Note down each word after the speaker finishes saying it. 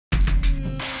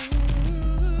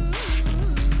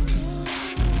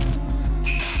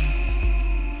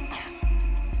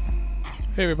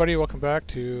Hey everybody, welcome back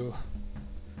to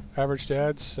Average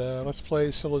Dad's Let's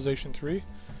Play Civilization 3.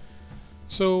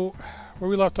 So, where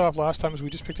we left off last time is we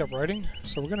just picked up writing,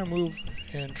 so we're going to move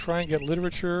and try and get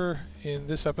literature in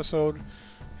this episode.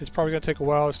 It's probably going to take a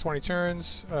while, it's 20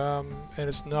 turns, and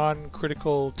it's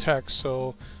non-critical text,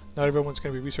 so not everyone's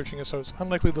going to be researching it, so it's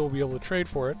unlikely they'll be able to trade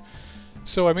for it.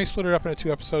 So I may split it up into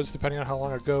 2 episodes depending on how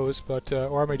long it goes, but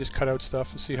or I may just cut out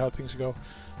stuff and see how things go.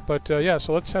 But yeah,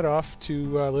 so let's head off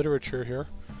to literature here.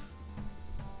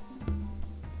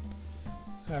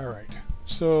 Alright,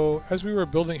 so as we were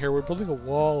building here, we're building a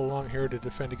wall along here to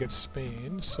defend against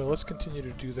Spain, so let's continue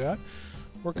to do that.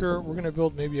 Worker, we're going to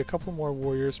build maybe a couple more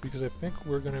warriors because I think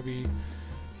we're going to be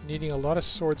needing a lot of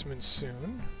swordsmen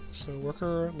soon. So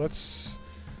worker, let's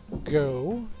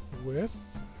go with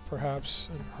perhaps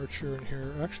an archer in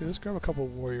here. Actually, let's grab a couple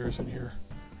warriors in here.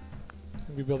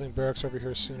 We'll be building barracks over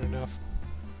here soon enough.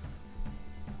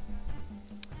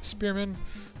 Spearmen,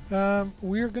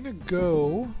 we're going to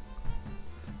go,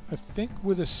 I think,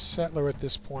 with a settler at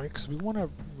this point, because we want to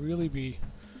really be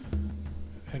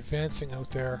advancing out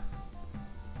there.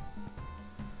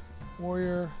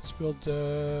 Warrior, let's build,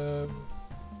 let's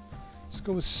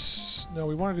go with, no,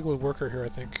 we wanted to go with worker here, I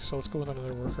think, so let's go with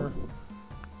another worker.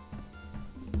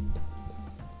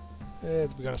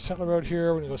 And we got a settler out here,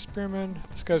 we're going to go spearmen.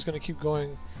 This guy's going to keep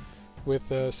going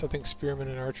with, I think, spearmen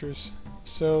and archers.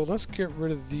 So let's get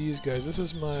rid of these guys. This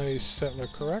is my settler,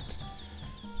 correct?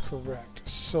 Correct.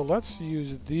 So let's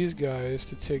use these guys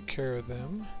to take care of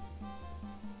them.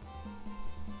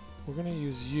 We're going to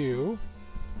use you.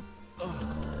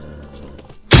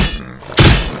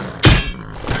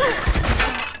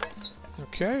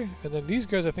 Okay, and then these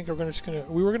guys I think are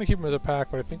we were going to keep them as a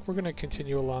pack, but I think we're going to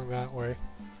continue along that way.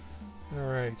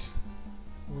 Alright.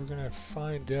 We're going to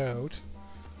find out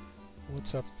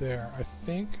what's up there. I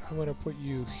think I'm going to put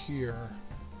you here.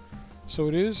 So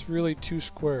it is really 2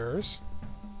 squares.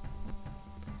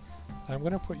 I'm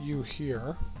going to put you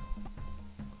here.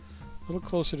 A little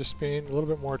closer to Spain, a little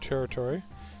bit more territory.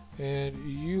 And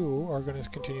you are going to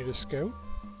continue to scout.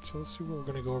 So let's see where we're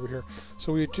going to go over here.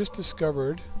 So we had just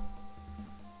discovered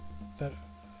that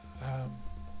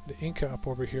the Inca up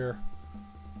over here.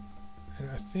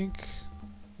 And I think,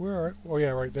 oh yeah,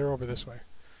 right, they're over this way.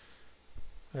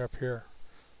 They're up here.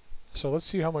 So let's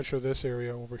see how much of this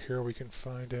area over here we can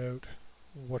find out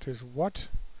what is what.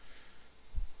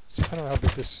 So I don't know how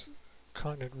big this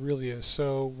continent really is.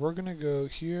 So we're going to go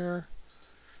here.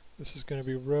 This is going to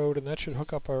be road, and that should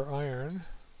hook up our iron.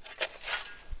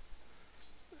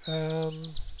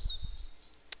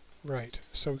 Right,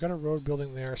 so we've got a road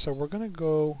building there. So we're going to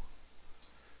go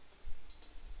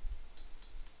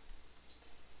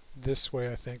this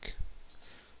way, I think.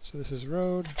 So this is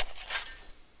road.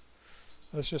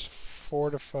 Let's just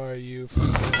fortify you for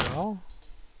now.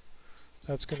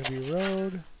 That's going to be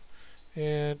road.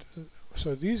 And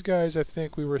so these guys I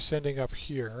think we were sending up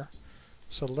here.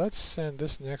 So let's send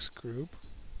this next group.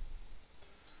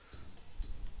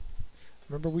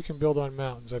 Remember, we can build on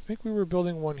mountains. I think we were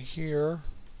building one here.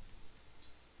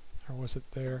 Or was it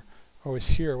there? Oh, it was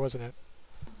here, wasn't it?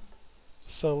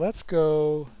 So let's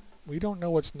go. We don't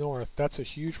know what's north. That's a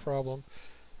huge problem.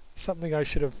 Something I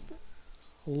should have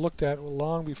looked at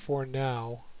long before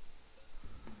now.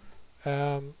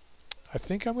 I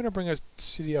think I'm going to bring a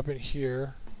city up in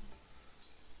here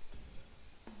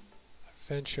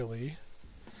eventually,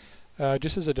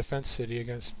 just as a defense city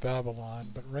against Babylon,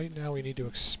 but right now we need to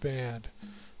expand,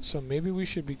 so maybe we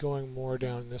should be going more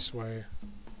down this way.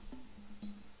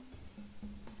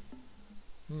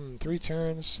 3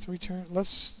 turns,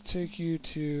 let's take you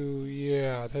to,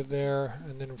 yeah, to there,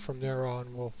 and then from there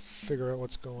on we'll figure out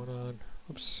what's going on.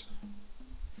 Oops.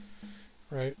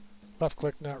 Right, left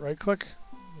click, not right click.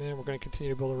 And we're going to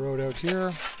continue to build a road out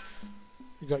here.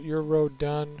 You got your road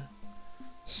done.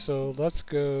 So let's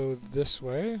go this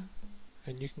way.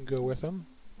 And you can go with them.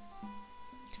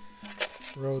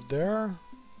 Road there.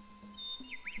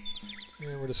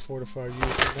 And we'll just fortify you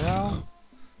for now.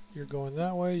 You're going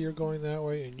that way, you're going that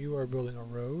way, and you are building a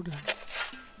road.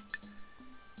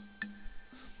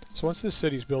 So once this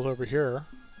city's built over here,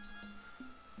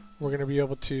 we're going to be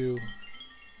able to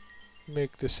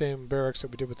make the same barracks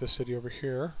that we did with this city over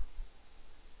here.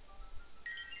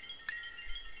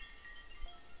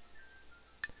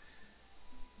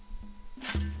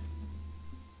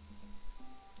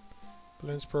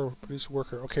 Balloons per produce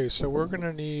worker. Okay, so we're going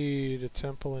to need a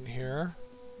temple in here.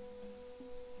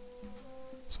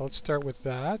 So let's start with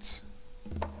that.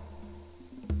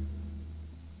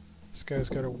 This guy's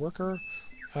got a worker.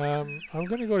 I'm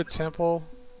going to go to temple.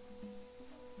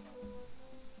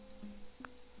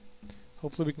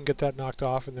 Hopefully we can get that knocked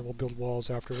off and then we'll build walls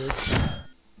afterwards.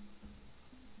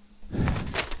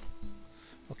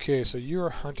 Okay, so you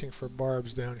are hunting for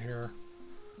barbs down here.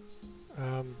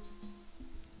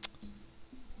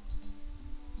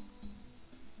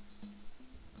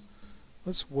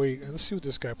 Let's wait and let's see what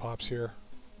this guy pops here.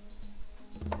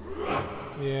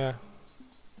 Yeah.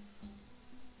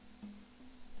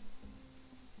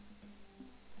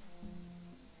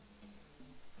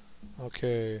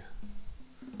 Okay.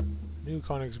 New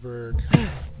Königsberg.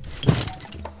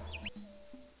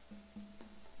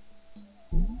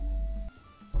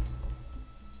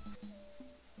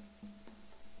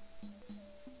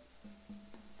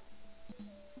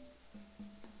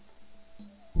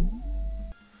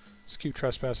 Let's keep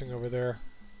trespassing over there.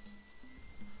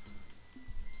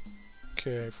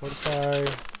 Okay, fortify.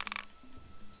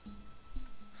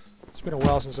 It's been a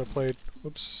while since I played.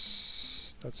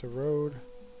 Whoops, that's a road.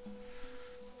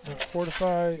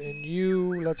 Fortify, and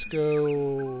you, let's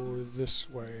go this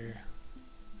way.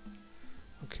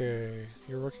 Okay,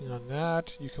 you're working on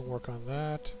that. You can work on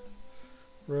that.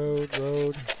 Road,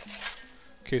 road.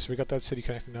 Okay, so we got that city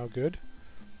connected now. Good.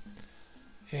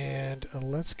 And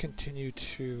let's continue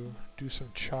to do some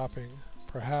chopping.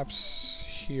 Perhaps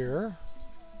here.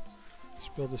 Let's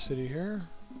build a city here.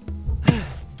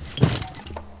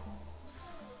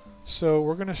 So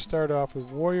we're going to start off with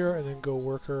warrior and then go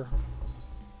worker.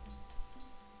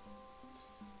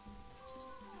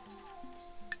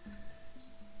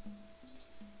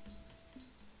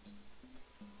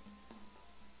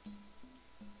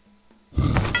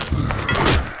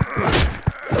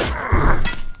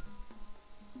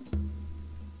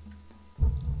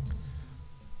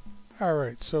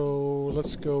 Alright, so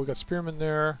let's go. We got spearmen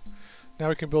there. Now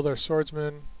we can build our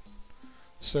swordsmen.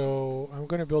 So I'm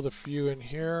going to build a few in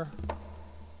here.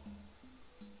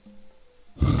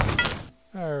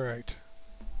 Alright.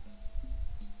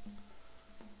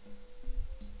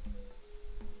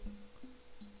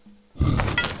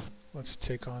 Let's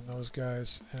take on those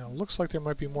guys. And it looks like there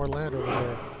might be more land over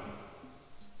there.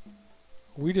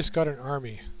 We just got an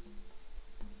army.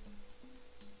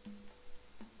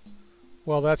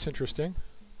 Well, that's interesting.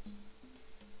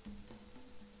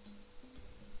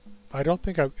 I don't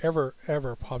think I've ever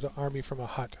popped an army from a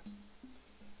hut.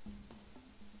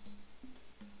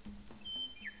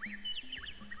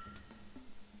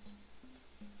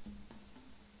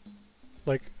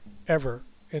 Like, ever.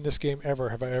 In this game, ever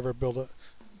have I ever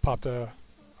popped a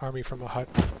army from a hut.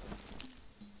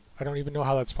 I don't even know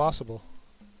how that's possible.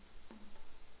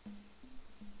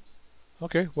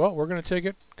 Okay, well, we're going to take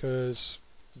it, because,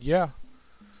 yeah,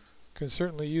 can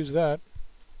certainly use that.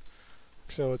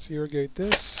 So let's irrigate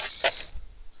this,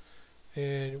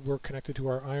 and we're connected to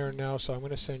our iron now, so I'm going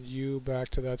to send you back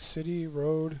to that city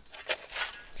road.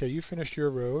 Okay, you finished your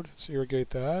road. Let's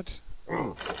irrigate that.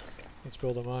 Let's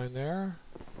build a mine there,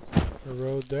 a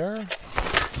road there,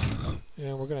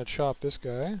 and we're going to chop this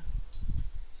guy.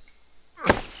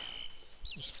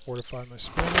 Just fortify my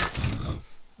spearmen.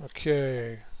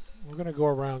 Okay, we're going to go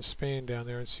around Spain down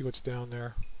there and see what's down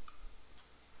there.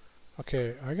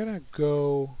 Okay, I gotta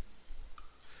go...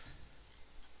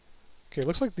 Okay, it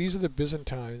looks like these are the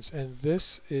Byzantines, and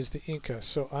this is the Inca.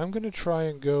 So I'm going to try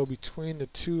and go between the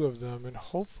two of them and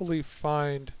hopefully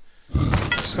find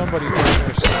somebody down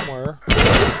there somewhere.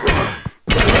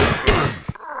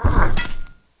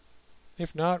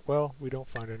 If not, well, we don't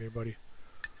find anybody.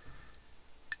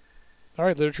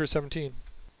 Alright, literature 17.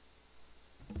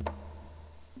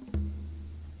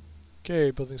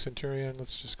 Okay, building centurion.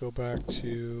 Let's just go back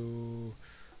to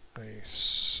a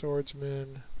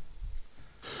swordsman.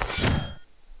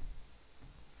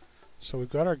 So we've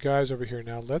got our guys over here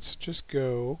now. Let's just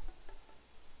go.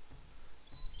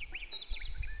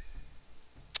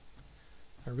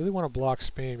 I really want to block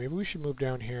Spain. Maybe we should move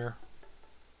down here.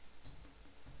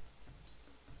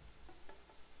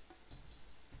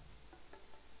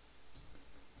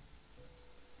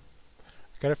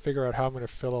 Got to figure out how I'm going to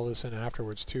fill all this in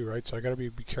afterwards too, right? So I got to be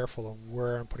careful of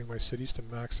where I'm putting my cities to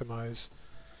maximize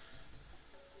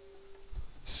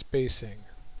spacing.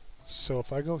 So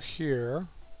if I go here,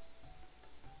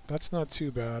 that's not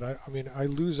too bad. I mean, I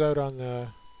lose out on the...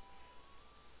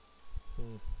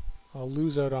 I'll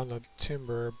lose out on the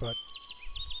timber, but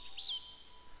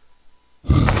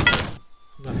I'm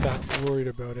not that worried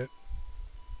about it.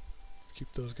 Let's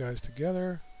keep those guys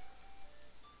together.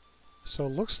 So it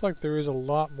looks like there is a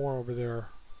lot more over there.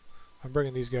 I'm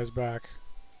bringing these guys back.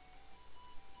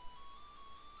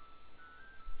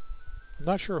 I'm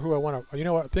not sure who I want to... You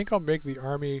know what? I think I'll make the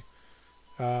army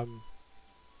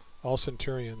all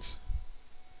centurions.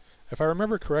 If I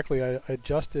remember correctly, I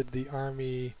adjusted the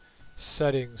army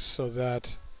settings so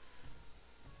that...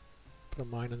 Put a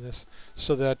mine in this.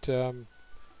 So that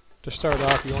to start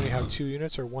off you only have 2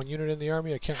 units or 1 unit in the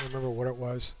army. I can't remember what it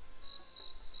was.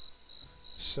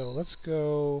 So let's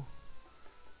go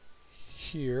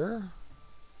here.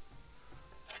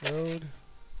 Road.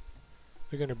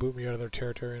 They're going to boot me out of their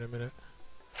territory in a minute.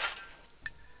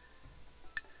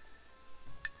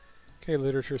 Okay,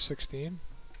 literature 16.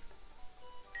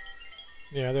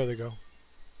 Yeah, there they go.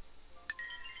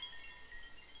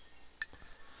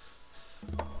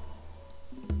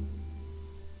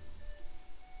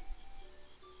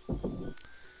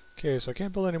 Okay, so I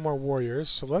can't build any more warriors,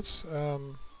 so let's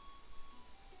go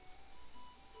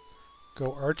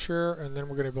archer, and then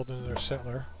we're going to build another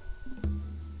settler.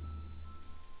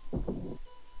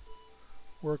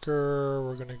 Worker,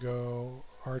 we're going to go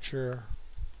archer.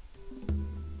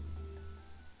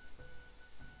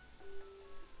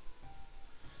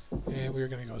 And we're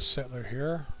going to go settler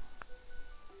here.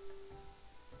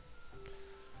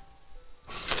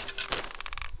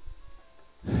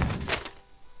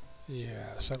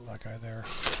 Yeah, settle that guy there.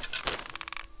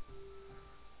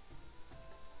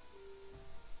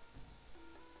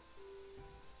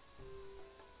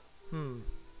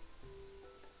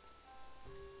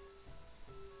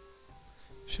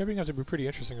 Shaping up to be pretty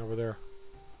interesting over there.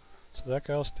 So that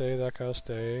guy'll stay, that guy'll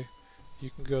stay. You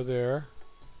can go there.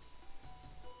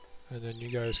 And then you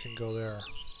guys can go there.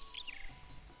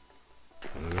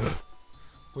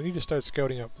 We need to start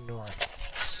scouting up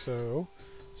north. So,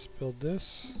 let's build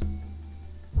this.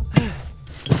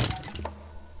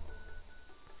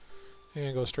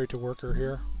 And go straight to worker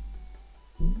here.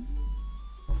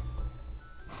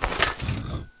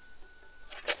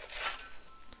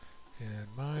 And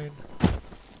mine.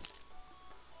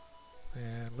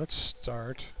 And let's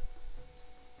start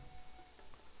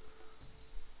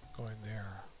going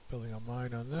there. Building a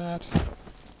mine on that.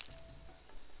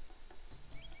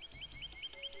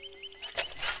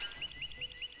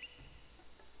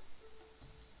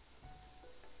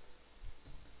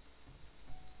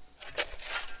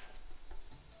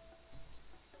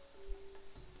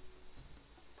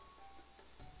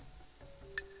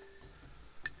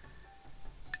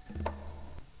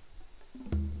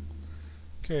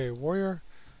 Okay, warrior.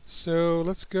 So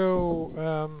let's go.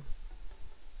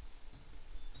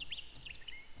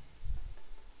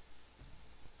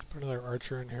 Put another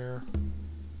archer in here.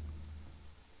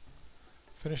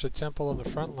 Finish the temple on the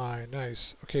front line.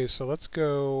 Nice. Okay, so let's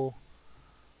go.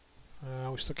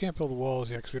 We still can't build walls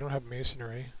yet because we don't have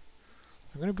masonry.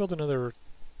 I'm going to build another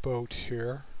boat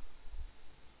here.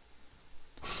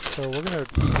 So we're going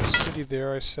to put a city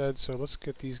there, I said. So let's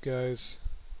get these guys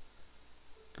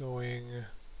going.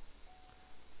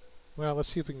 Well, let's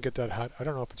see if we can get that hut. I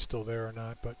don't know if it's still there or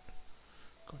not, but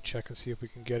go check and see if we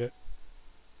can get it.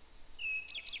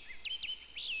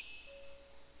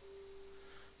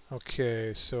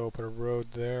 Okay, so put a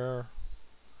road there.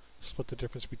 Split the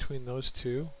difference between those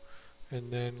two.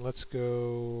 And then let's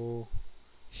go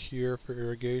here for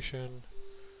irrigation.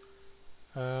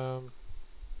 Let's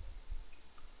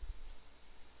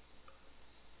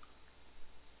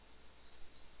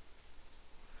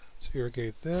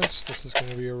irrigate this. This is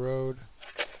going to be a road.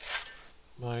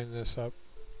 Line this up.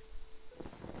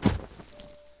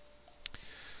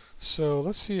 So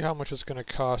let's see how much it's going to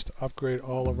cost to upgrade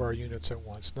all of our units at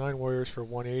once. 9 warriors for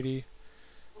 180.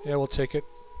 Yeah, we'll take it.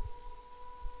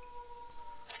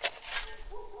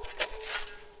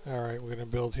 Alright, we're going to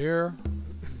build here.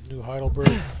 New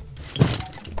Heidelberg.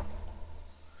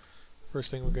 First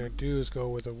thing we're going to do is go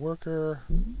with a worker.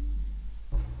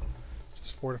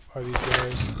 Just fortify these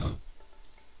guys.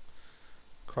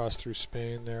 Cross through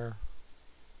Spain there.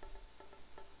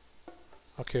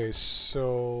 Okay,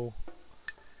 so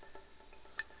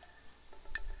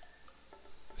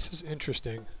this is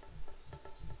interesting.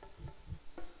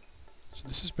 So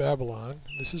this is Babylon.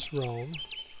 This is Rome.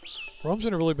 Rome's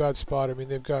in a really bad spot. I mean,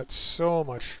 they've got so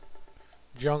much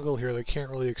jungle here they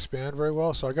can't really expand very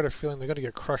well, so I got a feeling they're going to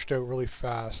get crushed out really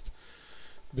fast.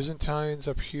 Byzantines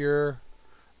up here.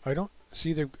 I don't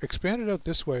see they've expanded out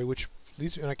this way, which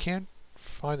leads, and I can't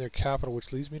find their capital,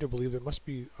 which leads me to believe there must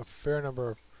be a fair number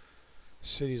of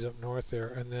cities up north there.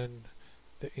 And then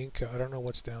the Inca, I don't know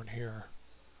what's down here.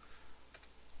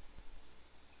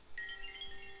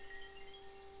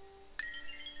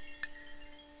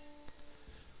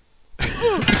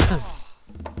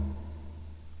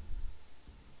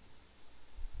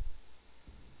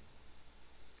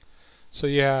 So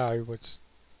yeah, I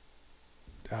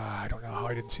don't know how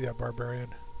I didn't see that barbarian.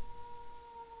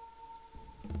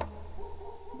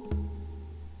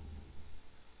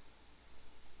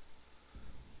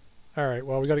 Alright,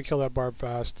 well we gotta kill that barb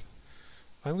fast.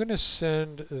 I'm gonna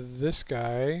send this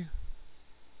guy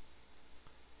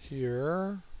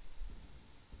here.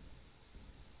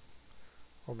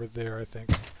 over there, I think.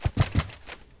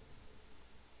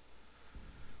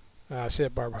 See,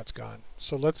 that barb hut's gone.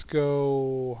 So let's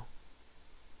go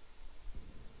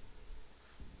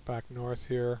back north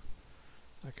here.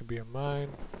 That could be a mine.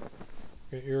 I'm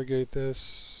going to irrigate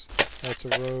this. That's a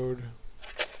road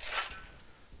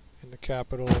in the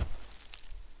capital.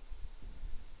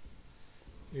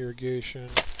 Irrigation.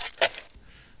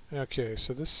 Okay,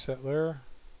 so this settler,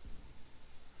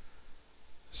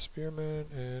 spearman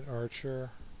and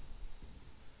archer.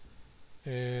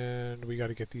 And we got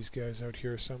to get these guys out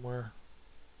here somewhere.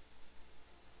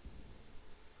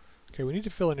 Okay, we need to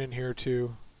fill it in here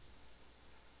too.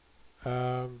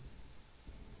 At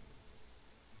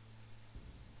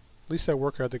least that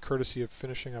worker had the courtesy of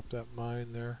finishing up that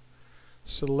mine there.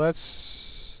 So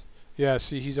let's... Yeah,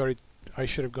 see, he's already... I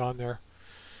should have gone there.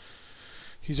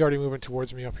 He's already moving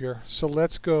towards me up here. So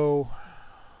let's go...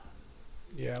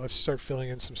 Yeah, let's start filling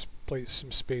in some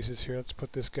spaces here. Let's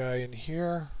put this guy in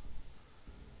here.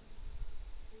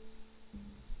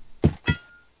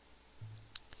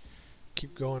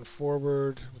 Keep going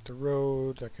forward with the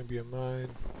road. That can be a mine.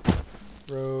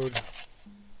 Road.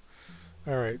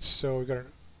 Alright, so we got a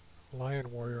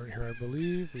lion warrior in here, I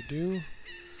believe. We do.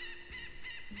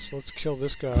 So let's kill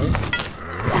this guy.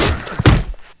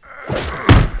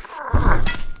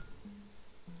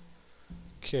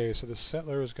 Okay, so the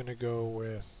settler is going to go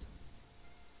with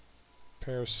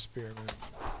pair of spearmen.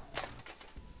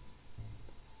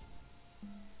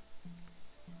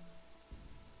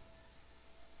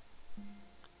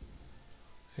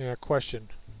 Yeah, question.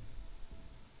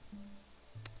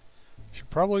 Should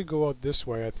probably go out this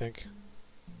way, I think.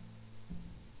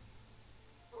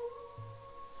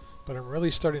 But I'm really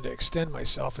starting to extend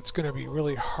myself. It's going to be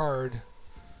really hard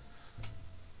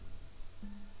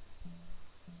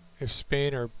if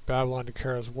Spain or Babylon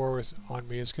declares war on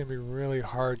me. It's going to be really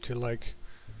hard to like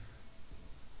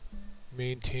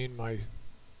maintain my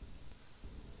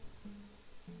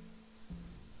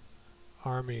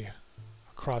army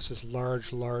across this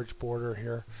large border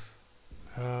here.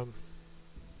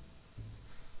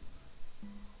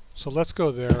 So let's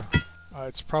go there.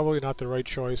 It's probably not the right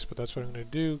choice, but that's what I'm going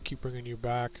to do. Keep bringing you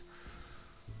back.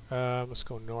 Let's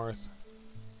go north.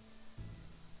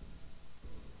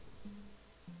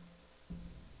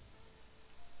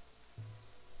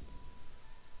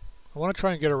 I want to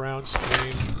try and get around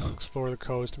Spain, explore the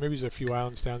coast. Maybe there's a few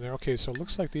islands down there. Okay, so it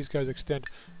looks like these guys extend.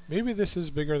 Maybe this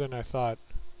is bigger than I thought.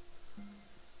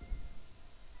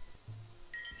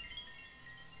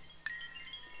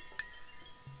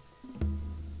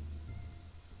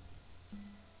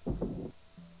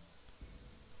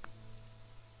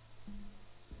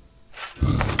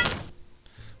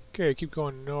 Okay, keep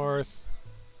going north.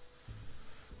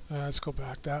 Let's go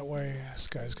back that way. This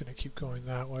guy's going to keep going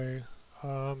that way.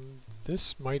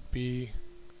 This might be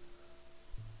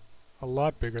a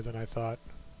lot bigger than I thought.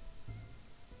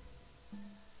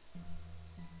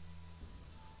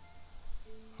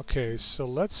 Okay, so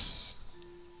let's...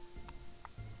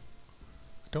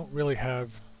 I don't really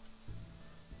have...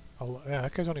 Yeah,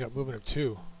 that guy's only got movement of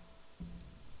 2.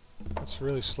 That's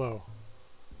really slow.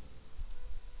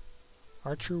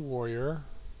 Archer warrior.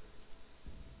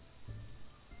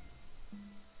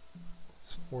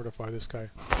 Let's fortify this guy.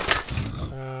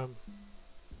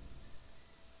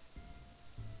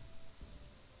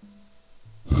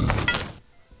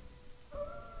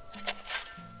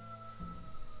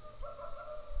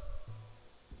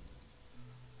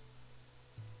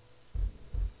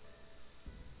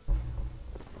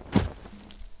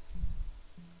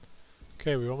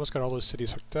 Okay, we almost got all those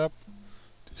cities hooked up.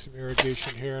 Do some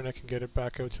irrigation here and I can get it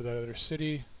back out to that other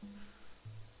city.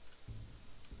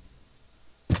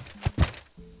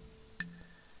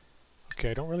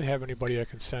 Okay, I don't really have anybody I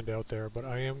can send out there, but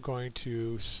I am going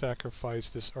to sacrifice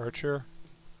this archer.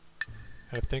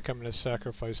 I think I'm going to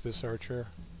sacrifice this archer.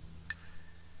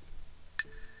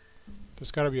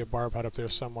 There's got to be a barb hut up there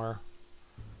somewhere.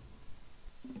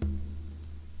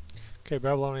 Okay,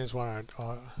 Babylonians want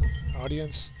an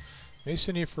audience.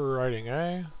 Masonry for writing,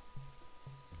 eh?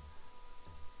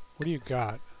 What do you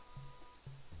got?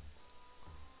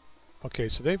 Okay,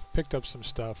 so they've picked up some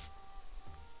stuff.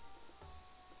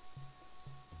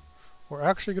 We're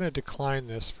actually going to decline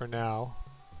this for now.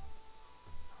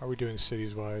 How are we doing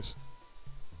cities-wise?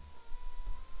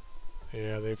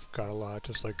 Yeah, they've got a lot,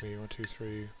 just like me. 1, 2,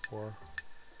 3, 4,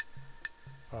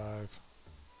 5.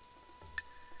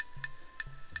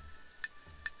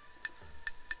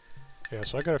 Yeah,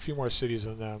 so I got a few more cities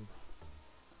than them.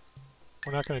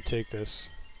 We're not going to take this.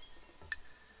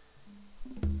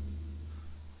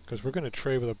 Because we're going to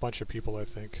trade with a bunch of people, I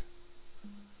think.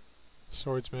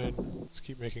 Swordsmen. Let's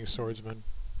keep making swordsmen.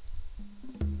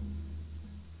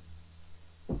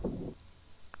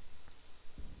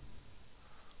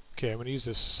 Okay, I'm going to use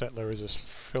this settler as a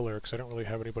filler because I don't really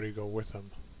have anybody to go with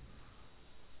them.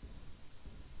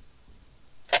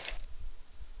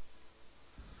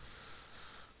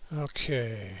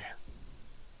 Okay.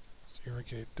 Let's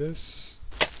irrigate this.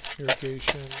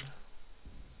 Irrigation.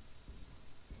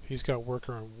 He's got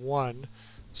worker on 1.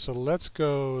 So let's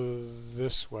go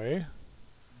this way.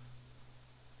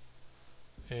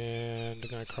 And I'm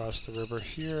going to cross the river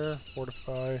here.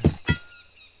 Fortify.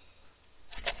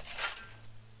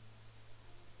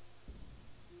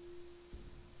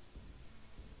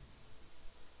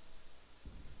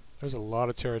 There's a lot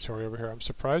of territory over here. I'm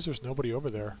surprised there's nobody over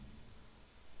there.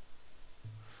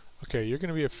 Okay, you're going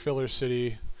to be a filler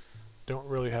city. Don't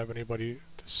really have anybody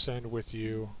to send with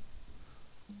you.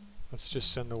 Let's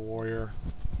just send the warrior.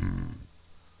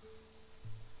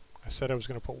 I said I was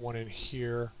going to put one in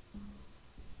here.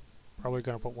 Probably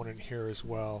going to put one in here as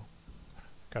well.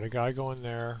 Got a guy going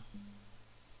there.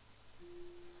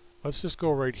 Let's just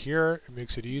go right here. It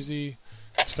makes it easy.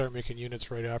 Start making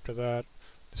units right after that.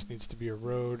 This needs to be a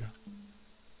road.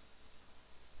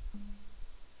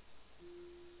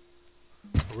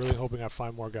 I'm really hoping I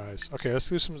find more guys. Okay, let's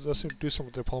do some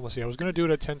diplomacy. I was going to do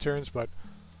it at 10 turns, but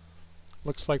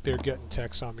looks like they're getting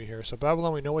techs on me here. So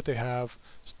Babylon, we know what they have.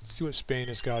 Let's see what Spain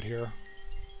has got here.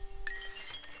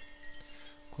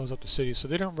 Close up the city. So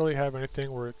they don't really have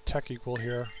anything. We're tech equal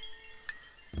here.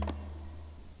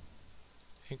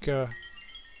 Inca.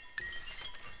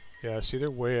 Yeah, see, they're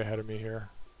way ahead of me here.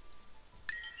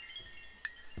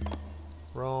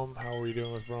 Rome, how are we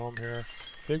doing with Rome here?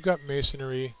 They've got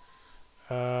masonry.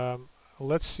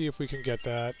 Let's see if we can get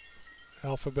that.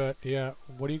 Alphabet, yeah.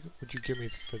 What would you give me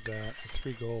for that?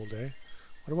 3 gold, eh?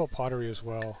 What about pottery as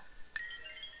well?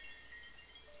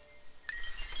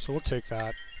 So we'll take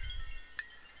that.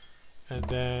 And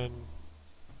then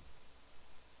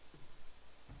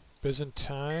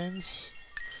Byzantines.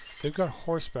 They've got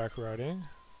horseback riding.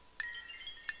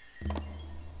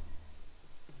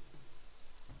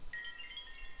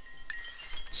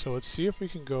 So let's see if we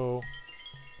can go.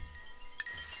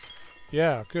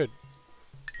 Yeah, good.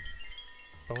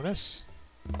 Bonus.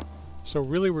 So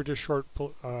really we're just short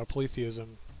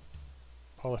polytheism.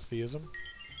 Polytheism.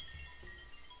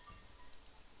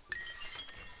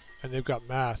 And they've got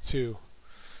math too.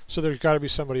 So there's got to be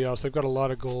somebody else. They've got a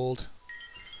lot of gold.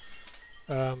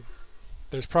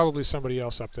 There's probably somebody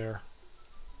else up there.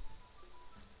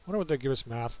 I wonder what they give us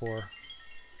math for.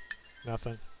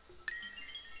 Nothing.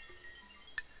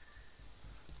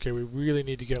 Okay, we really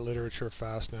need to get literature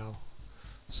fast now.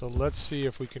 So let's see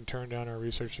if we can turn down our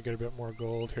research to get a bit more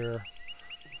gold here.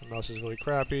 My mouse is really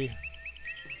crappy.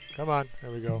 Come on, there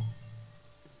we go.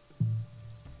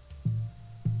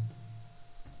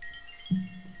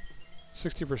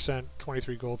 %,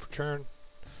 23 gold per turn.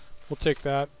 We'll take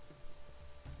that.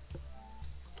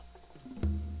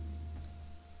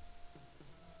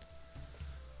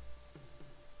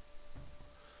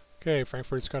 Okay,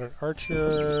 Frankfurt's got an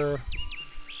archer.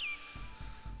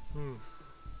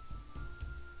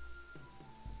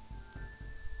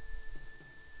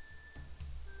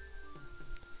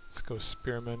 Let's go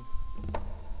spearman.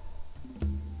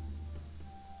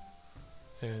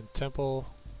 And temple.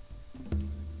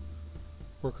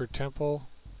 Worker temple.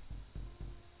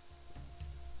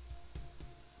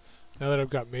 Now that I've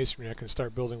got masonry, I can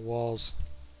start building walls.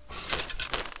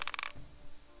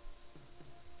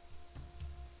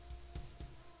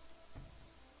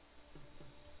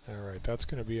 Alright, that's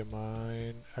going to be a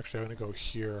mine. Actually, I'm going to go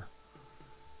here.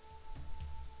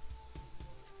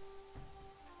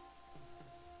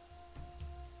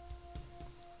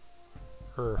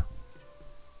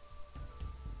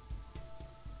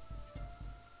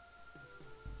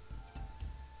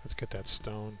 Let's get that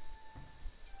stone.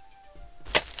 I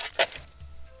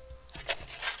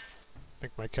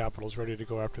think my capital's ready to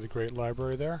go after the Great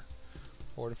Library there.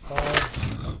 Fortify.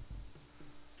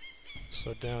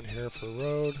 So down here for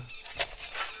road.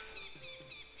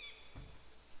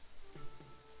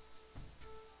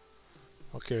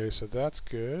 Okay, so that's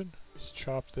good. Let's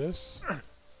chop this.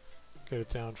 Get it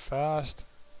down fast.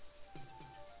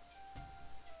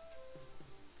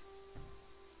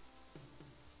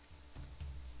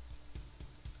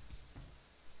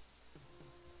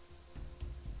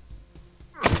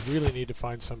 We really need to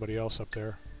find somebody else up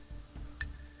there.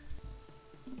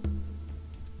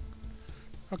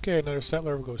 Okay, another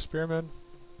settler. We'll go spearman.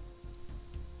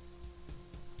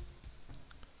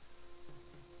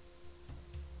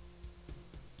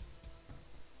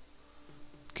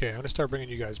 Okay, I'm going to start bringing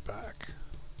you guys back.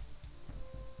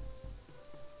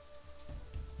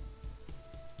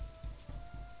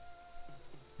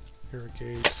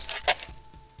 Irrigate.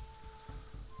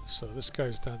 So this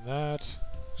guy's done that.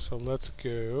 So let's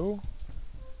go.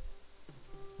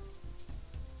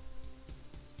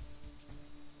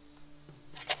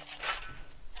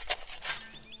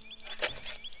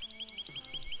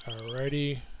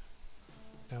 Alrighty.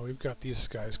 Now we've got these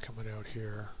guys coming out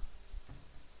here.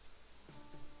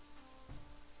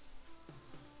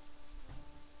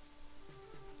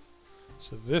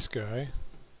 So this guy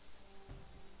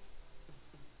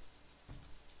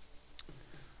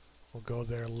will go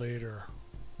there later.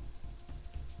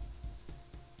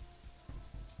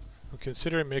 I'm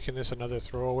considering making this another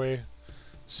throwaway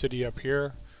city up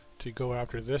here to go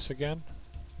after this again.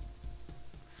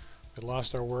 We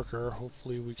lost our worker.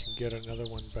 Hopefully we can get another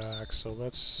one back. So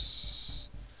let's,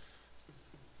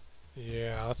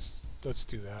 yeah, let's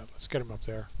do that. Let's get him up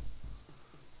there.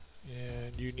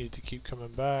 And you need to keep coming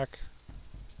back.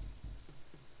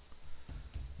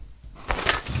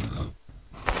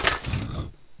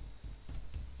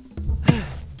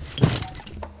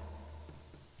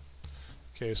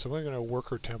 Okay, so we're going to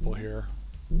worker temple here.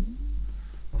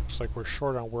 Looks like we're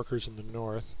short on workers in the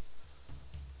north.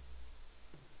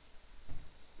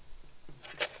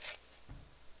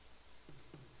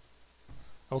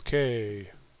 Okay,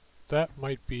 that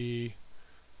might be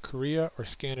Korea or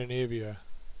Scandinavia.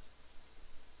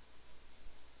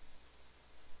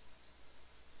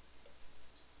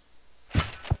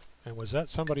 And was that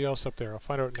somebody else up there? I'll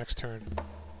find out next turn.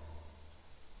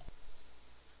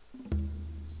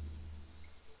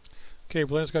 Okay,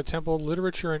 Blaine's got temple,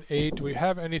 literature and 8. Do we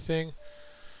have anything?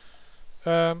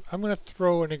 I'm going to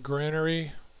throw in a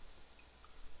granary.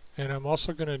 And I'm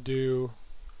also going to do...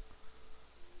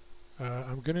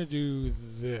 I'm going to do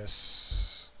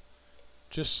this.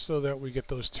 Just so that we get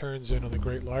those turns in on the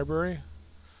Great Library.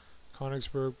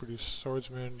 Königsberg, produce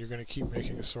swordsman. You're going to keep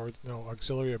making a sword. No,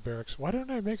 auxiliary barracks. Why don't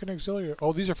I make an auxiliary?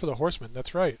 Oh, these are for the horsemen.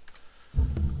 That's right.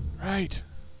 Right.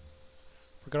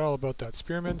 Forgot all about that.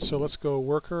 Spearman. So let's go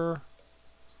worker.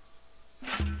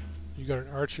 You got an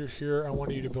archer here. I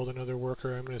want you to build another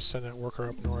worker. I'm going to send that worker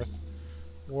up north.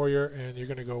 Warrior, and you're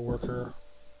going to go worker.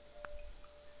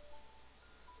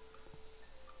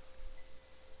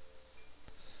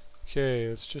 Okay,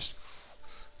 it's just...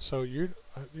 So you're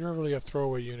really a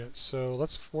throwaway unit. So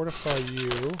let's fortify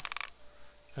you.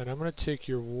 And I'm going to take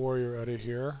your warrior out of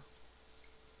here.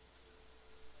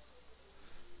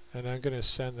 And I'm going to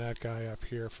send that guy up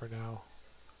here for now.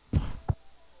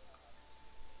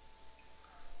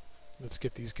 Let's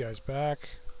get these guys back.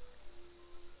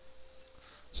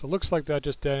 So it looks like that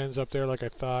just dead ends up there like I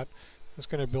thought. I'm just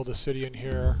going to build a city in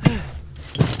here.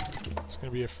 It's going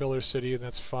to be a filler city, and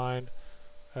that's fine.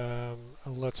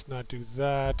 Let's not do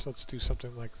that. Let's do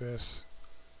something like this.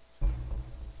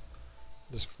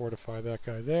 Just fortify that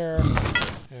guy there.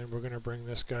 And we're going to bring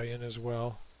this guy in as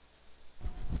well.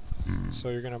 So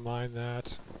you're going to mine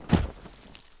that.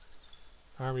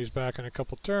 Army's back in a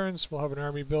couple turns. We'll have an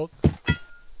army built.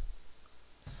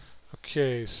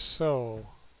 Okay, so...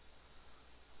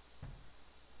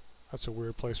 That's a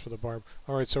weird place for the barb.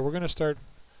 Alright, so we're going to start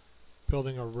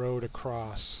building a road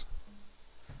across.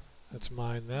 Let's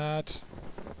mine that.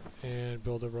 And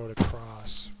build a road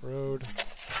across. Road.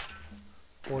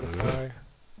 Fortify.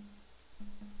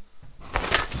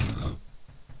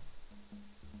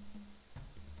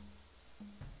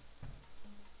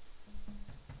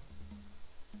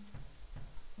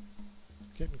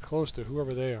 Getting close to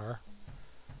whoever they are.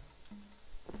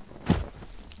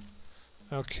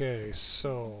 Okay,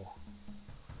 so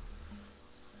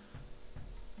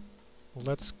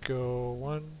let's go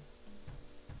 1,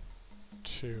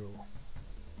 2.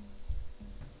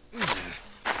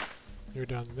 You're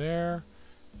done there,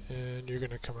 and you're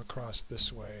going to come across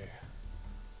this way.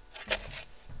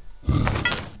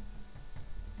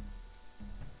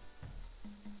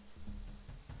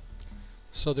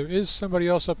 So there is somebody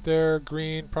else up there,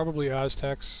 green, probably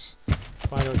Aztecs.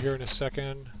 Find out here in a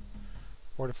second.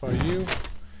 Fortify you.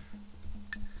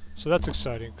 So that's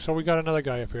exciting. So we got another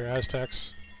guy up here,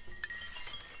 Aztecs.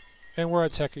 And we're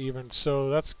at tech even, so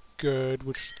that's good,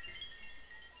 which...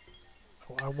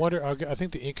 I wonder, I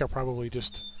think the Inca probably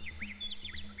just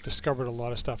discovered a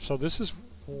lot of stuff. So this is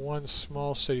one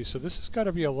small city, so this has got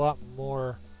to be a lot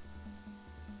more...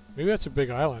 Maybe that's a big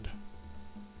island.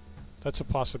 That's a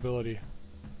possibility.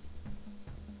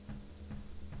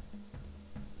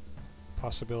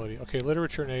 Possibility. Okay,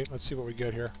 literature and 8. Let's see what we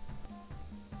get here.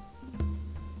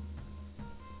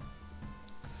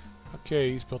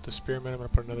 Okay, he's built a spearman. I'm going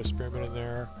to put another spearman in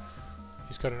there.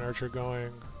 He's got an archer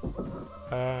going.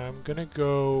 I'm going to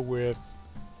go with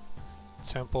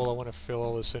temple. I want to fill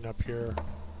all this in up here.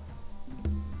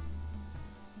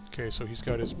 Okay, so he's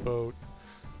got his boat.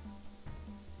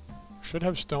 Should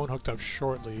have stone hooked up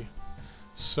shortly.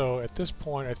 So at this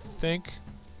point, I think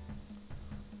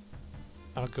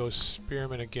I'll go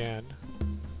Spearman again.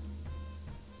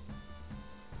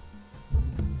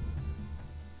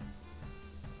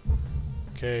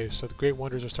 Okay, so the Great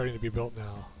Wonders are starting to be built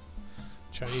now.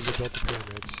 Chinese have built the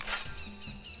pyramids.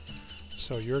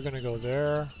 So you're going to go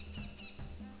there.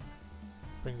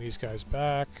 Bring these guys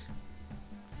back.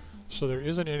 So there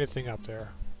isn't anything up there.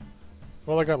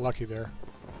 Well, I got lucky there.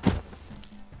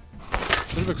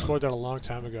 Should have explored that a long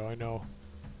time ago, I know.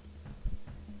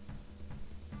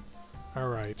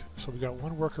 Alright, so we got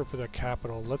one worker for the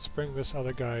capital. Let's bring this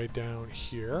other guy down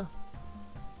here.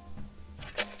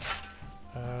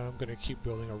 I'm going to keep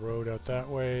building a road out that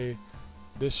way.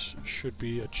 This should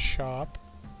be a chop.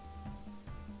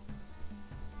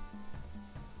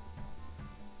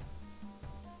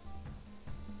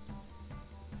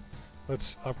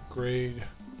 Let's upgrade.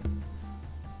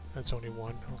 That's only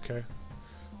one, okay.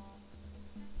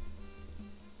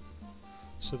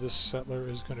 So this settler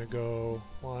is going to go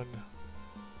 1,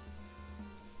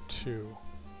 2.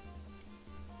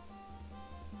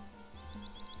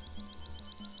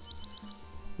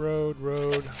 Road,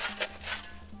 road.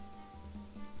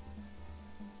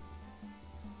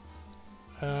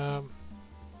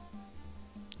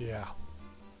 Yeah.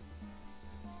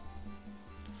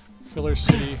 Filler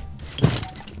City.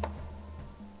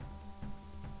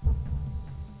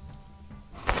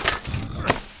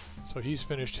 So he's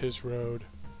finished his road.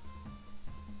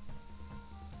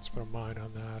 Let's put a mine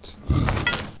on that.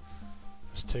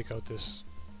 Let's take out this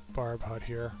barb hut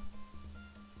here.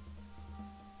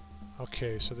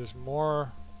 Okay, so there's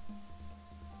more.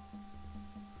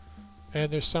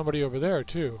 And there's somebody over there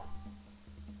too.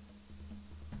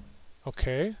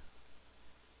 Okay.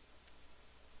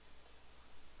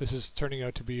 This is turning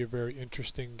out to be a very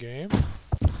interesting game.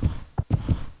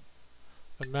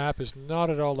 The map is not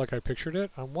at all like I pictured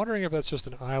it. I'm wondering if that's just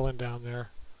an island down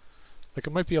there. Like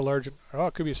it might be a large... Oh,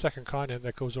 it could be a second continent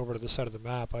that goes over to the side of the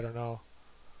map. I don't know.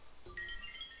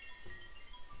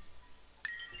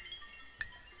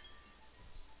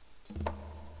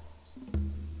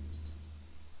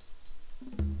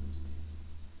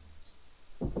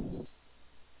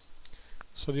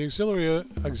 So the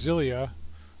auxilia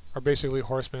are basically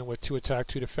horsemen with 2 attack,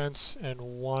 2 defense, and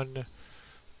 1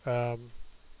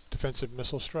 defensive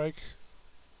missile strike.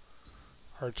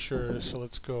 Archer, so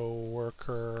let's go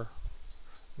worker.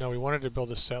 No, we wanted to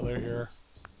build a settler here.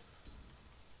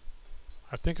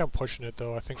 I think I'm pushing it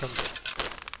though. I think I'm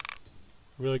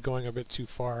really going a bit too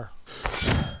far.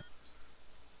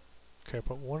 Okay,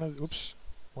 but one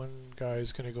guy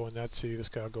is going to go in that city, this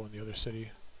guy will go in the other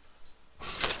city.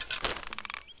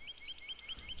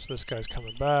 So this guy's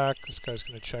coming back, this guy's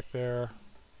going to check there.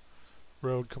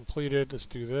 Road completed, let's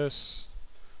do this.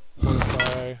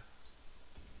 Fortify.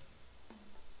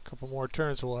 Couple more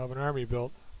turns, we'll have an army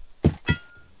built.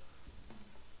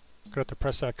 Gonna have to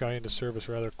press that guy into service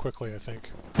rather quickly, I think.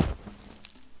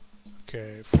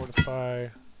 Okay, fortify.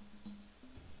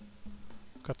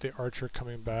 Got the archer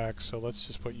coming back, so let's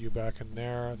just put you back in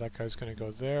there. That guy's gonna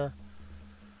go there.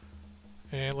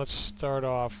 And let's start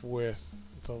off with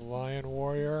the lion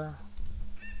warrior.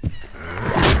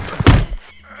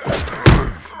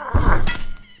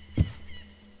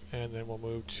 And then we'll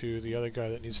move to the other guy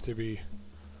that needs to be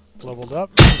leveled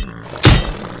up.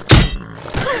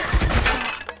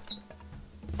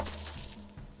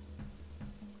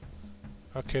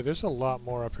 Okay, there's a lot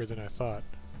more up here than I thought.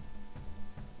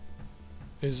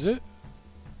 Is it?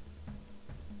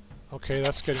 Okay,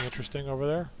 that's getting interesting over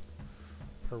there.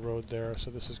 A road there,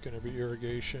 so this is going to be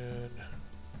irrigation.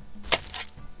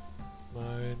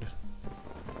 Mine.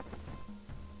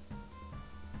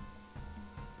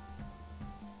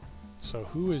 So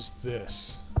who is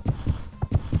this?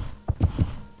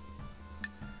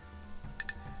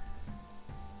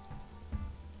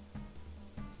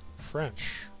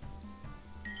 French.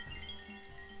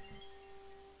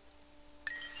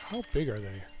 How big are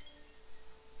they?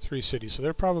 3 cities, so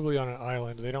they're probably on an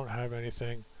island. They don't have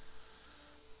anything.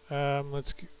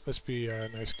 Let's be a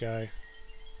nice guy.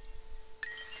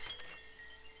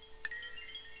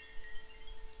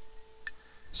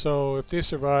 So if they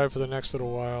survive for the next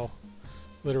little while,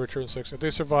 literature in 6. If they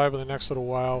survive in the next little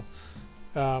while,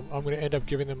 I'm going to end up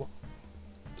giving them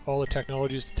all the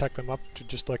technologies to tech them up to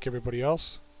just like everybody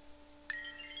else.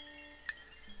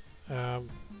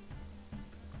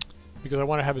 Because I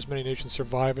want to have as many nations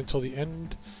survive until the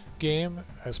end game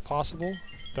as possible.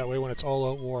 That way when it's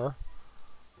all-out war.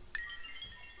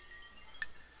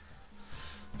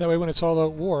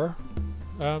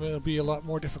 It'll be a lot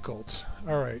more difficult.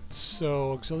 Alright,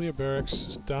 so Auxilia Barracks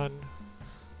is done.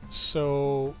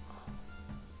 So,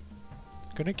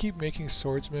 gonna keep making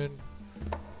swordsmen.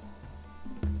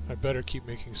 I better keep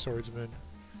making swordsmen.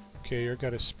 Okay, you've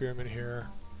got a spearman here.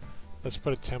 Let's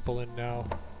put a temple in now.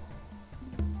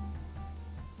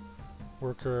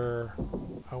 Worker.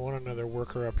 I want another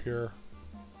worker up here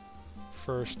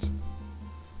first.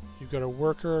 You've got a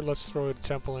worker. Let's throw a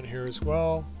temple in here as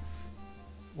well.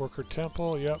 Worker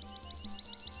temple, yep.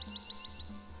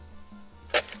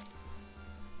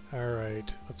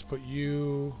 Alright, let's put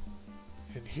you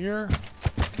in here.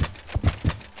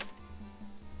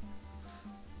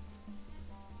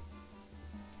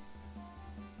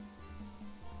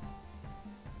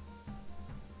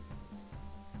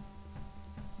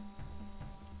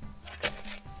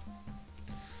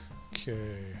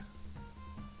 Okay.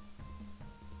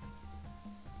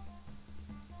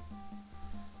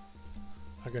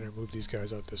 I'm gonna move these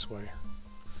guys out this way.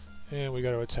 And we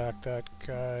gotta attack that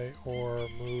guy or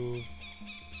move.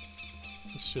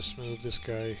 Let's just move this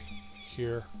guy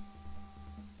here.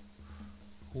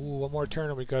 Ooh, one more turn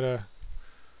and we got a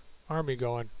army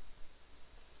going.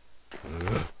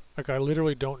 Like, I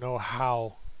literally don't know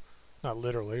how, not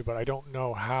literally, but I don't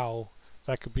know how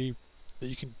that could be, that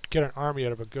you can get an army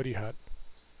out of a goody hut.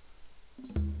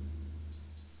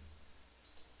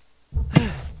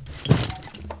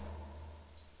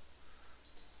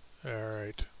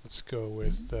 Alright, let's go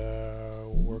with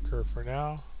worker for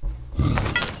now.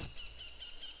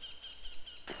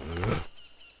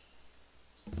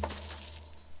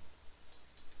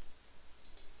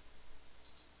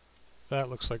 That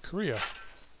looks like Korea.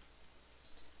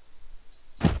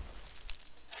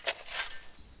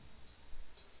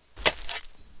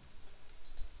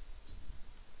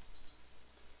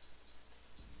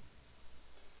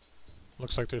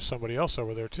 Looks like there's somebody else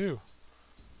over there too.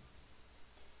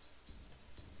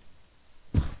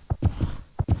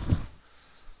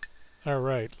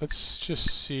 Alright, let's just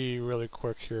see really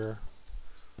quick here.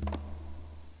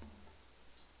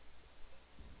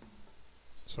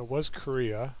 So it was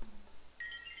Korea.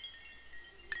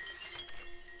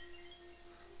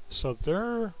 So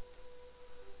they're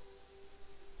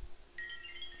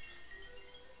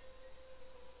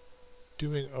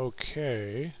doing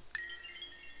okay.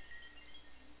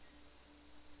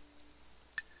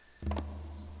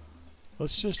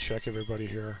 Let's just check everybody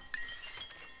here.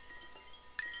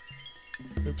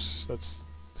 Oops, that's...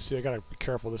 See, I gotta be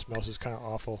careful, this mouse is kind of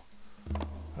awful.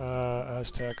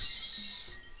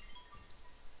 Aztecs...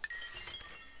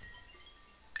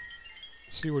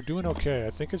 See, we're doing okay. I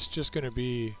think it's just gonna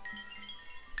be...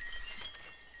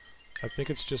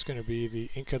 the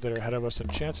Inca that are ahead of us,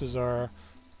 and chances are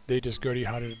they just goody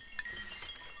hutted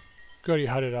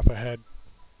up ahead.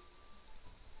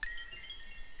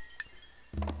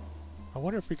 I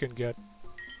wonder if we can get...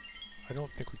 I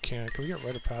don't think we can. Can we get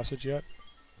rite of passage yet?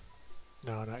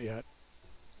 No, not yet.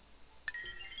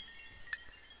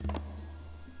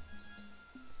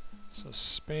 So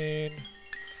Spain...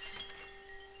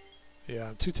 Yeah,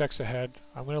 I'm 2 techs ahead.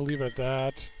 I'm going to leave it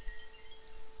at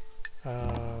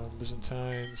that.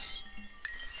 Byzantines...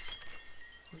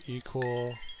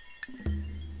 equal...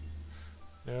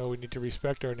 No, we need to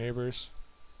respect our neighbors.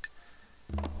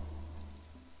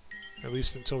 At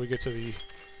least until we get to the...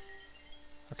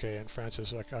 Okay, and France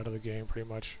is like out of the game pretty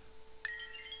much.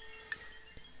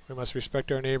 We must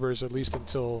respect our neighbors at least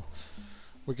until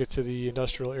we get to the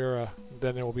industrial era.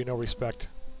 Then there will be no respect.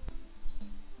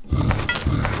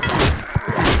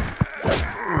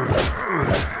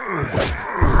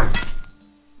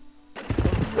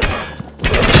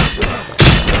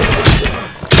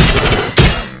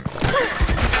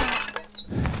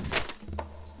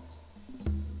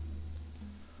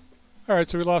 Alright,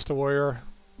 so we lost a warrior.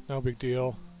 No big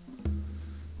deal.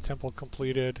 Temple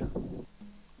completed.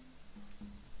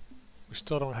 We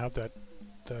still don't have that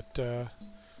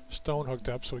stone hooked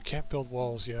up, so we can't build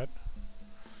walls yet.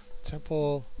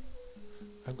 Temple...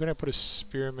 I'm going to put a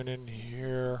spearman in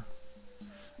here.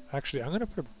 Actually, I'm going to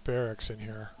put a barracks in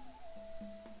here.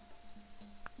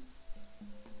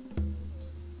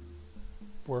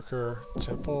 Worker,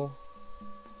 temple.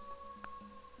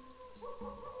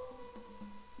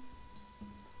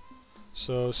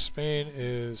 So Spain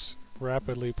is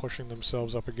rapidly pushing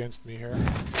themselves up against me here.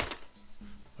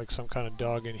 Like some kind of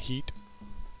dog in heat.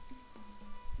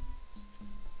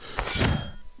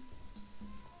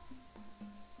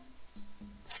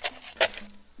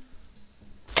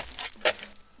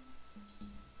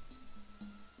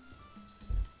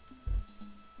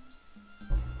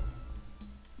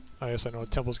 Yes, I know a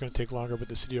temple's going to take longer, but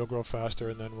the city will grow faster,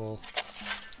 and then we'll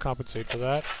compensate for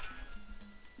that.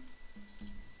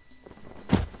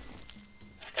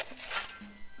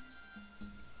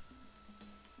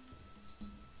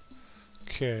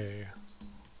 Okay,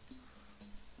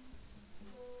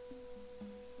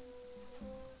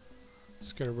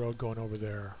 get a road going over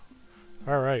there.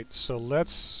 Alright, so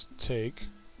let's take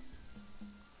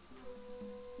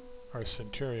our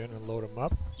Centurion and load him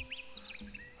up.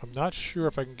 I'm not sure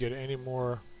if I can get any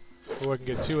more. Oh, I can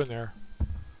get 2 in there.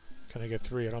 Can I get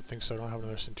 3? I don't think so. I don't have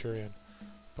another Centurion.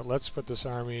 But let's put this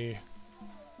army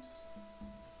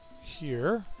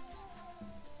here.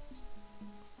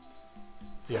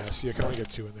 Yeah, see, I can only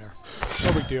get 2 in there.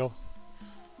 No big deal.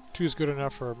 2 is good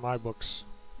enough for my books.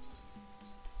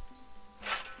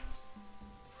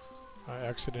 I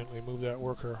accidentally moved that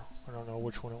worker. I don't know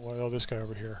which one it was. Oh, this guy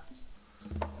over here.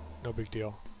 No big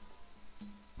deal.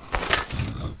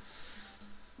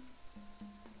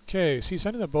 Okay, see,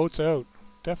 sending the boats out.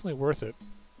 Definitely worth it.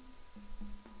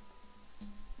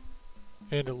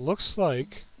 And it looks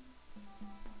like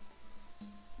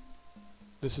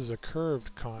this is a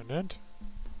curved continent.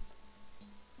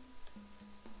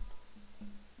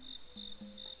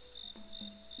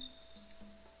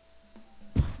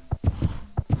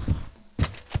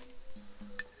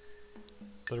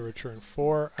 Literature in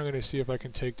 4. I'm going to see if I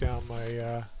can take down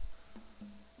my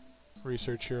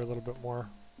research here a little bit more.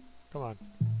 Come on.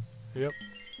 Yep.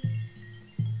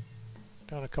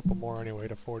 Down a couple more anyway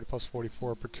to 40 plus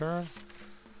 44 per turn.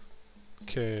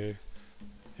 Okay.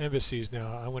 Embassies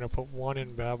now. I'm going to put 1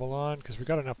 in Babylon because we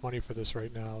got enough money for this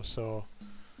right now. So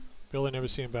build an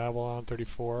embassy in Babylon,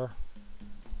 34.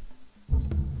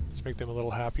 Let's make them a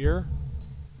little happier.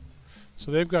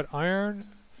 So they've got iron.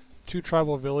 2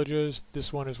 tribal villages.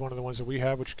 This one is one of the ones that we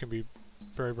have, which can be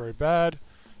very, very bad.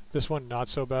 This one, not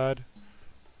so bad.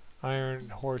 Iron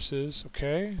horses,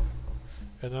 okay.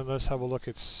 And then let's have a look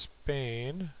at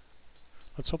Spain.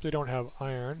 Let's hope they don't have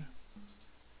iron.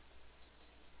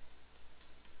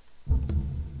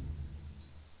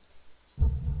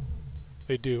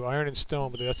 They do. Iron and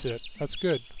stone, but that's it. That's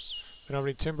good. They don't have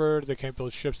any timber. They can't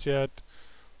build ships yet.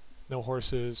 No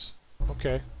horses.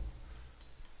 Okay.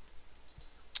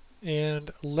 And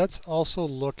let's also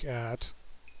look at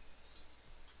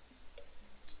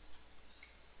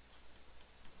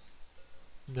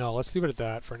no, let's leave it at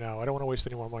that for now. I don't want to waste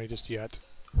any more money just yet.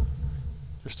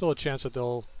 There's still a chance that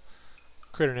they'll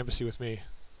create an embassy with me.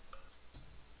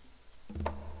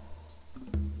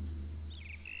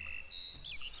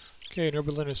 Okay,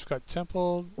 Berlin has got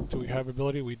temple. Do we have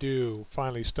ability? We do.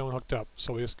 Finally, stone hooked up.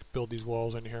 So we just build these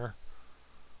walls in here.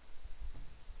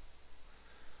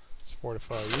 Let's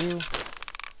fortify you.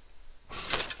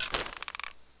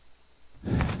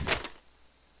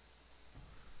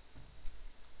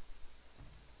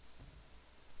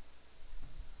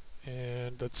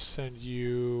 And let's send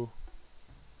you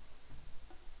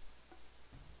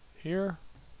here.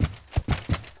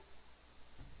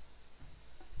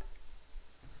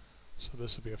 So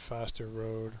this will be a faster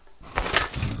road.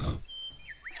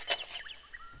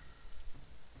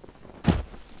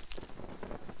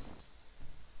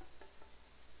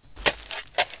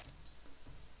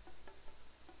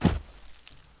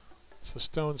 So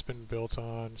stone's been built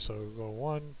on, so go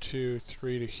 1, 2,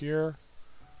 3 to here.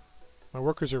 My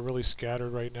workers are really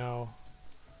scattered right now.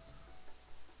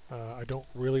 I don't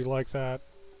really like that,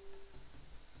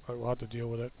 but we'll have to deal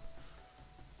with it.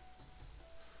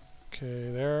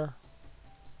 Okay, there.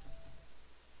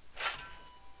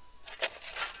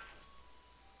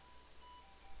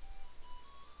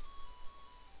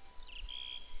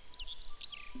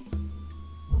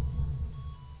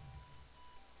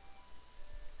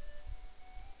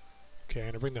 Okay, I'm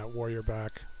going to bring that warrior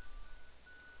back.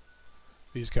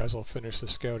 These guys will finish the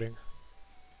scouting.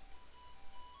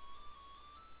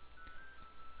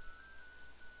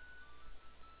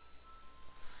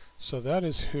 So that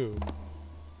is who?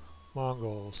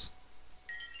 Mongols.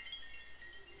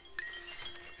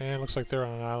 And looks like they're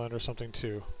on an island or something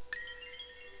too.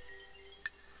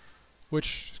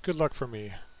 Which is good luck for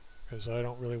me, because I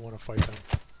don't really want to fight them.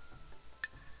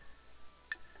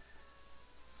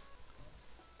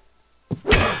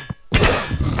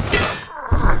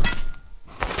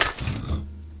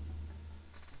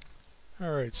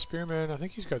 Alright, Spearman, I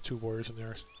think he's got 2 warriors in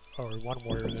there, or 1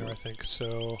 warrior in there, I think,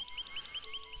 so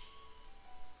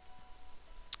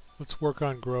let's work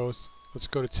on growth. Let's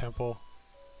go to temple.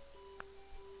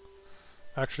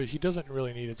 Actually, he doesn't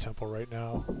really need a temple right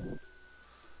now,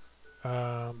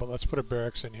 but let's put a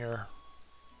barracks in here.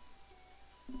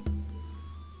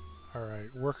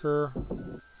 Alright, worker.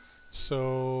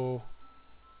 So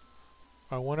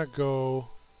I want to go...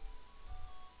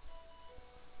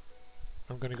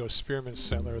 I'm going to go Spearman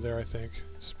Settler there, I think.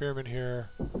 Spearman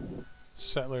here,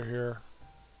 Settler here.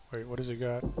 Wait, what has he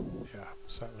got? Yeah,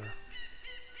 Settler.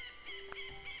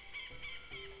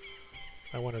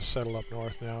 I want to settle up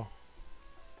north now.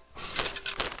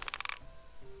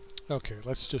 Okay,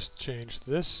 let's just change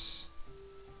this.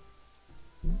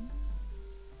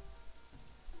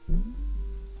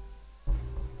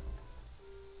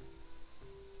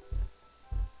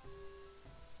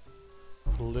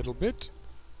 A little bit.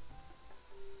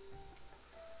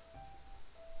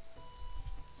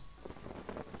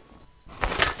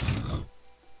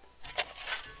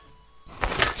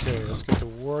 Okay, let's get the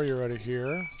warrior out of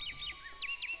here.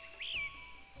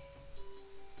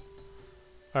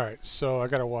 Alright, so I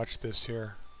gotta watch this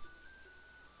here.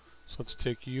 So let's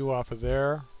take you off of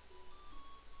there.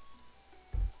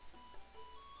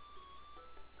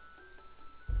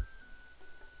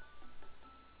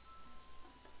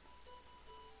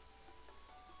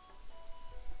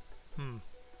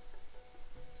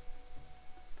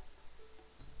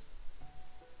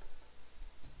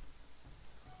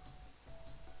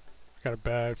 I got a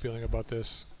bad feeling about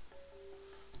this.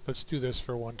 Let's do this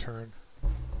for one turn.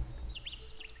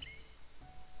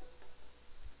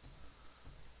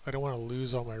 I don't want to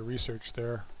lose all my research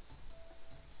there.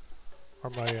 Or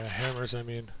my hammers, I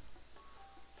mean.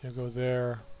 You'll go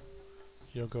there.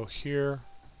 You'll go here.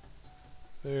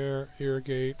 There.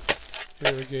 Irrigate.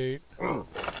 Irrigate.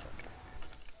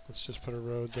 Let's just put a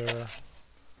road there.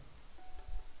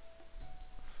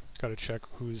 Gotta check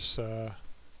whose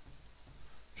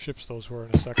ships those were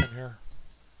in a second here.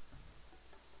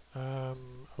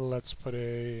 Let's put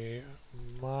a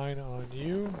mine on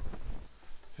you.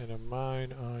 And a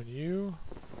mine on you.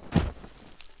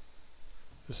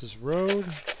 This is road.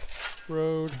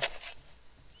 Road.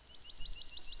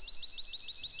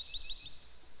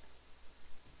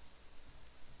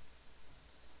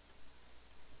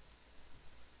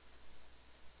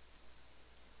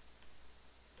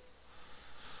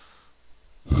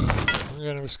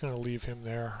 I'm just going to leave him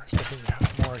there. There's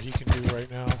nothing more he can do right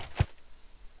now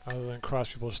other than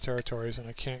cross people's territories, and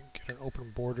I can't get an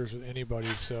open borders with anybody,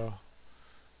 so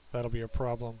that'll be a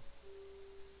problem.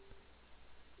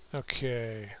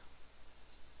 Okay.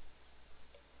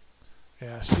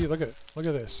 Yeah, see, look at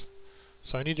this.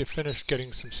 So I need to finish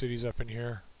getting some cities up in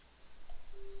here.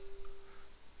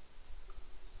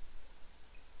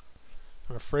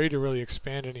 I'm afraid to really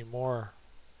expand any more.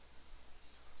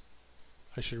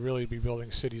 I should really be building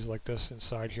cities like this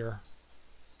inside here.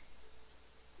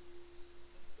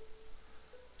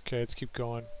 Okay, let's keep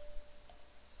going.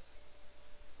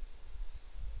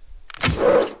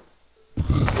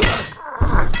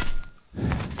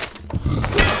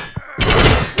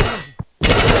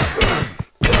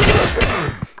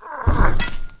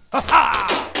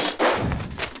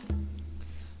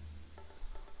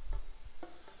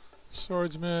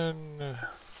 Swordsman.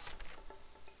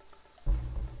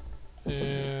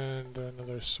 And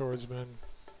another swordsman.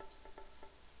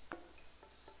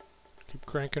 Keep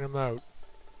cranking them out.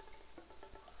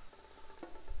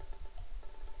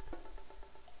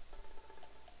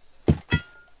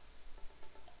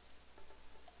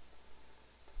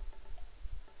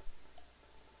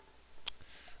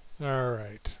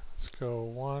 Alright, let's go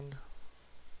 1,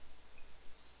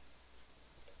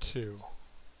 2.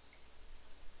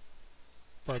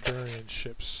 Barbarian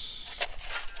ships.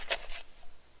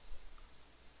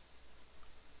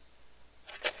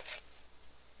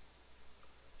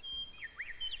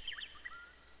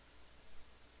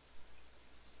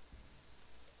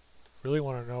 Really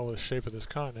want to know the shape of this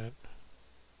continent.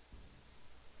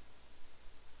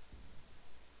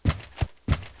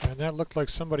 And that looked like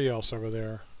somebody else over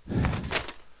there.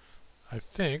 I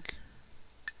think.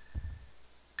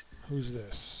 Who's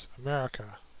this?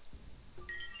 America.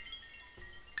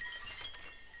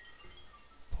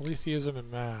 Polytheism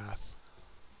and math.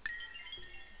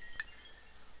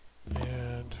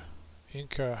 And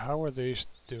Inca, how are they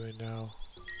doing now?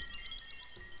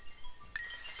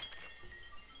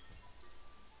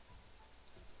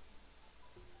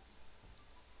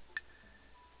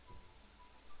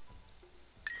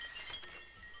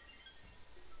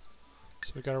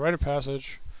 So we got a rite of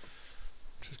passage,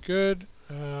 which is good.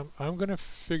 I'm going to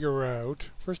figure out,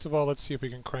 first of all, let's see if we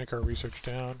can crank our research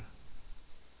down.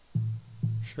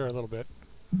 Sure, a little bit.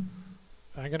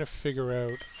 I'm going to figure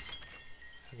out,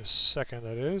 in a second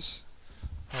that is,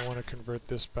 I want to convert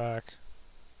this back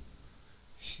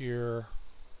here.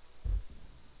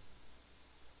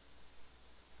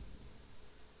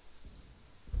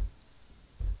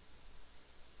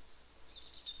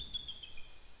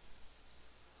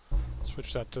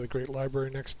 Switch that to the Great Library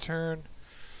next turn.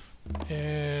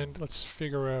 And let's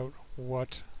figure out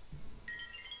what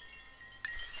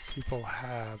people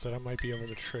have that I might be able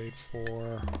to trade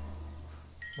for.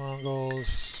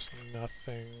 Mongols,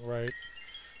 nothing, right?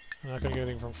 I'm not going to get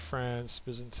anything from France.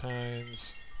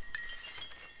 Byzantines,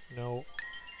 no.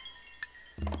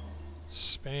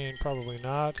 Spain, probably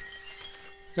not.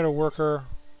 Got a worker.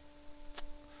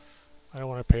 I don't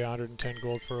want to pay 110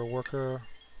 gold for a worker.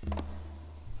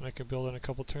 And I can build in a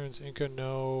couple turns. Inca,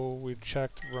 no. We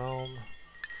checked Rome.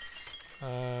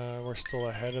 We're still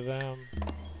ahead of them.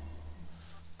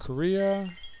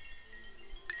 Korea.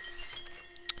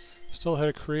 Still ahead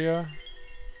of Korea.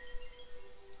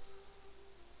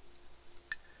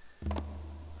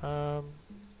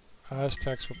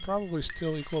 Aztecs were probably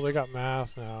still equal. They got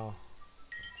math now.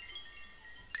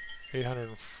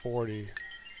 840.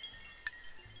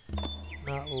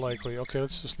 Not likely. Okay,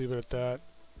 let's just leave it at that.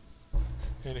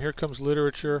 And here comes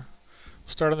literature.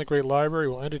 We'll start on the Great Library.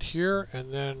 We'll end it here,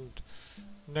 and then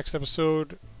next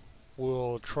episode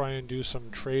we'll try and do some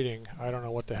trading. I don't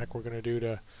know what the heck we're going to do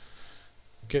to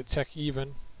get tech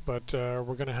even, but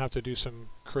we're going to have to do some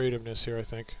creativeness here, I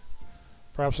think.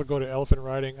 Perhaps we'll go to elephant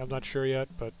riding. I'm not sure yet,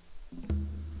 but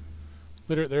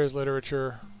there's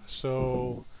literature.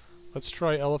 So let's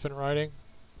try elephant riding.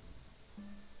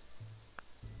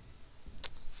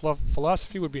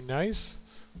 Philosophy would be nice,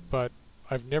 but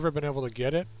I've never been able to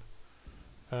get it.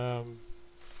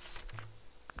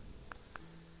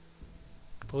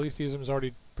 Polytheism has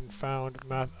already been found.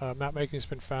 Map making has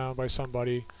been found by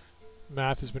somebody.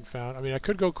 Math has been found. I mean, I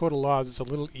could go Code of Laws. It's a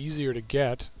little easier to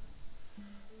get.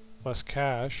 Less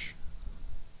cash.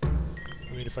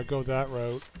 I mean, if I go that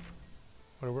route,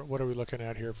 what are we looking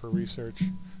at here for research?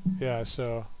 Yeah,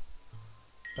 so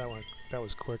that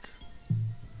was quick.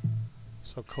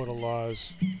 So Code of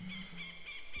Laws.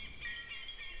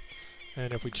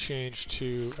 And if we change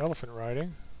to elephant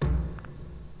riding,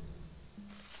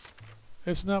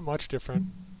 it's not much different.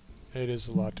 It is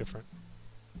a lot different.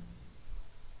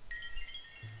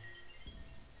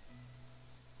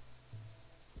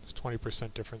 It's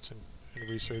 20% difference in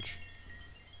research.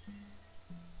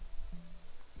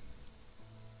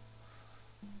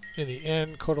 In the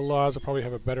end, Code of Laws will probably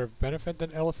have a better benefit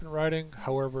than elephant riding.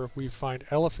 However, if we find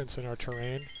elephants in our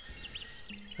terrain,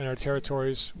 in our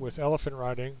territories with elephant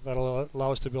riding, that'll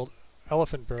allow us to build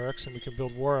elephant barracks, and we can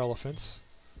build war elephants.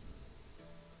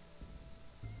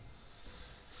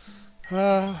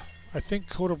 I think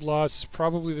Code of Laws is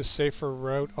probably the safer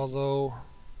route, although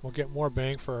we'll get more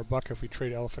bang for our buck if we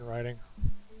trade elephant riding.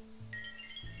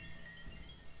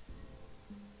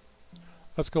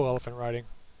 Let's go elephant riding.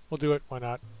 We'll do it, why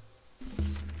not?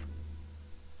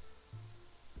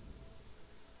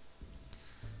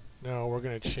 No, we're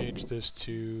going to change this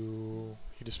to...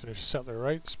 He just finished settler,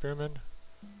 right? Spearman.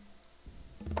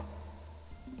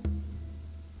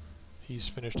 He's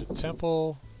finished a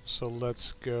temple, so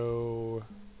let's go...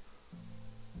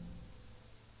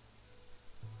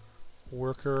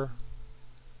 Worker.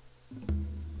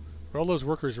 For all those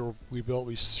workers we built,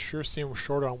 we sure seem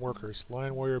short on workers.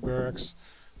 Lion Warrior Barracks,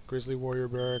 Grizzly Warrior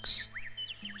Barracks.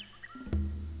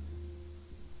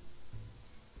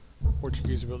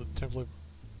 Portuguese built a temple.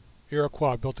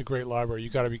 Iroquois built a great library. You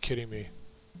gotta be kidding me.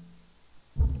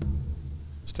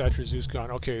 Statue of Zeus gone.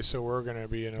 Okay, so we're gonna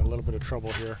be in a little bit of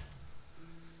trouble here.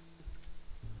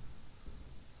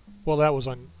 Well, that was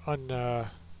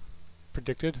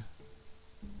predicted.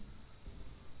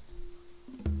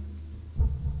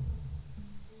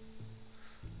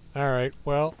 Alright,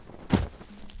 well.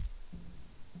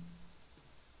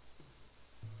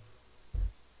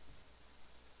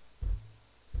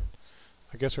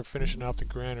 I guess we're finishing up the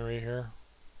granary here.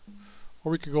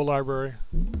 Or we could go library.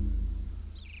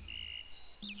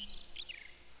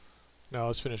 No,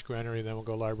 let's finish granary and then we'll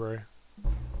go library.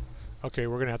 Okay,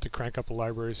 we're going to have to crank up the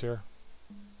libraries here.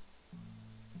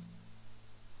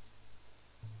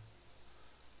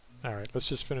 Alright, let's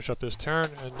just finish up this turn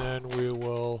and then we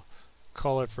will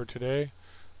call it for today.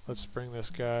 Let's bring this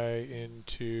guy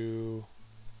into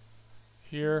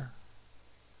here.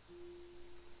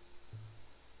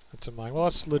 That's a mine. Well,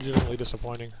 that's legitimately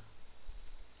disappointing.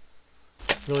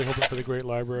 Really hoping for the Great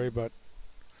Library, but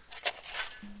it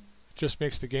just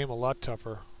makes the game a lot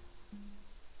tougher.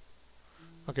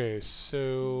 Okay,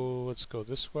 so let's go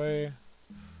this way.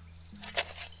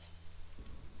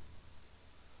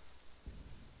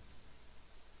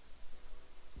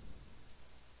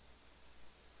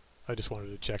 I just wanted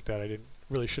to check that. I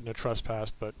really shouldn't have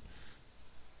trespassed, but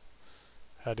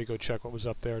had to go check what was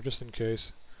up there just in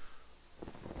case.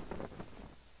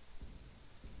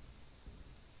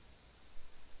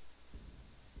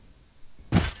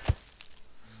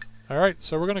 Alright,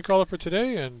 so we're going to call it for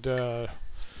today, and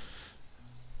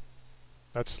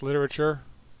that's literature.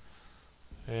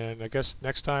 And I guess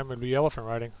next time it'll be elephant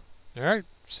riding. Alright,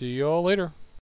 see you all later.